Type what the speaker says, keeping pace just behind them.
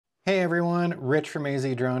Hey everyone, Rich from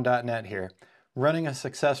azdrone.net here. Running a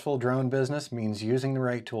successful drone business means using the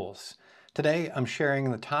right tools. Today I'm sharing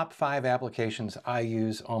the top 5 applications I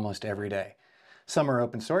use almost every day. Some are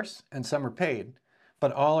open source and some are paid,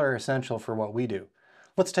 but all are essential for what we do.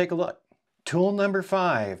 Let's take a look. Tool number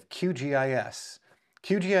 5, QGIS.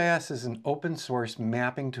 QGIS is an open source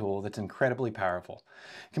mapping tool that's incredibly powerful.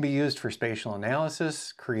 It can be used for spatial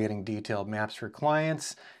analysis, creating detailed maps for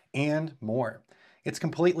clients, and more. It's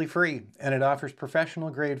completely free and it offers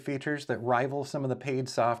professional grade features that rival some of the paid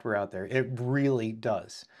software out there. It really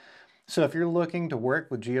does. So if you're looking to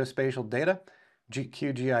work with geospatial data,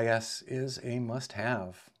 QGIS is a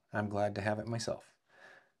must-have. I'm glad to have it myself.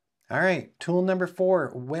 All right, tool number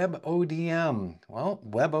 4, WebODM. Well,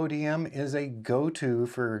 WebODM is a go-to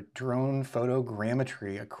for drone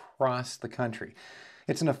photogrammetry across the country.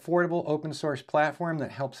 It's an affordable open source platform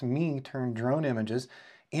that helps me turn drone images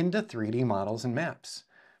into 3D models and maps.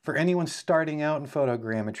 For anyone starting out in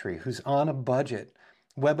photogrammetry who's on a budget,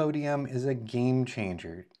 WebODM is a game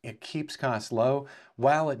changer. It keeps costs low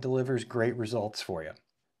while it delivers great results for you.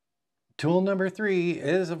 Tool number 3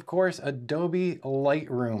 is, of course, Adobe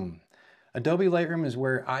Lightroom. Adobe Lightroom is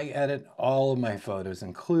where I edit all of my photos,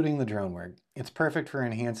 including the drone work. It's perfect for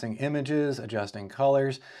enhancing images, adjusting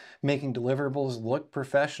colors, making deliverables look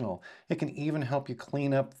professional. It can even help you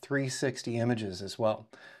clean up 360 images as well.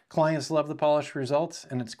 Clients love the polished results,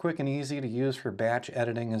 and it's quick and easy to use for batch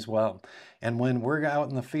editing as well. And when we're out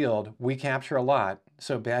in the field, we capture a lot,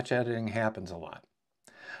 so batch editing happens a lot.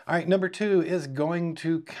 All right, number 2 is going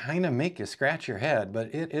to kind of make you scratch your head,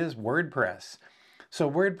 but it is WordPress. So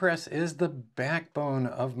WordPress is the backbone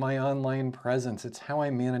of my online presence. It's how I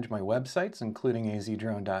manage my websites, including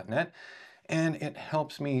azdrone.net, and it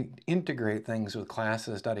helps me integrate things with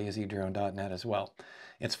classes.azdrone.net as well.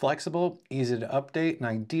 It's flexible, easy to update, and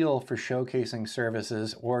ideal for showcasing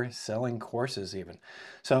services or selling courses even.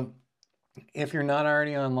 So if you're not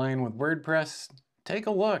already online with WordPress, take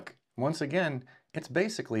a look. Once again, it's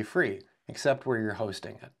basically free, except where you're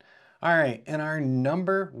hosting it. All right, and our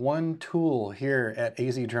number 1 tool here at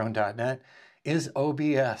azdrone.net is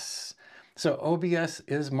OBS. So OBS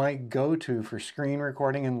is my go-to for screen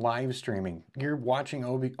recording and live streaming. You're watching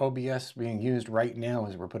OBS being used right now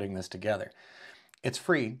as we're putting this together. It's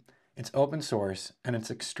free, it's open source, and it's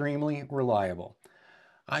extremely reliable.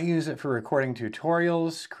 I use it for recording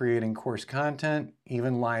tutorials, creating course content,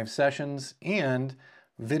 even live sessions, and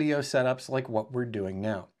video setups like what we're doing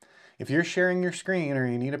now. If you're sharing your screen or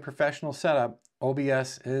you need a professional setup,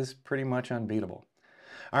 OBS is pretty much unbeatable.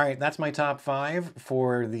 All right, that's my top 5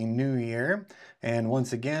 for the new year. And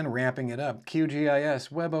once again, wrapping it up, QGIS,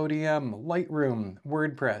 WebODM, Lightroom,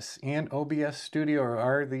 WordPress, and OBS Studio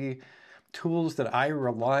are the tools that I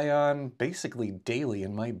rely on basically daily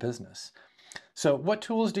in my business. So what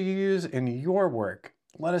tools do you use in your work?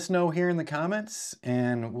 Let us know here in the comments,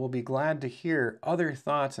 and we'll be glad to hear other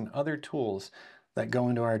thoughts and other tools that go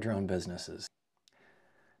into our drone businesses.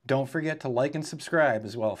 Don't forget to like and subscribe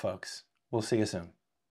as well, folks. We'll see you soon.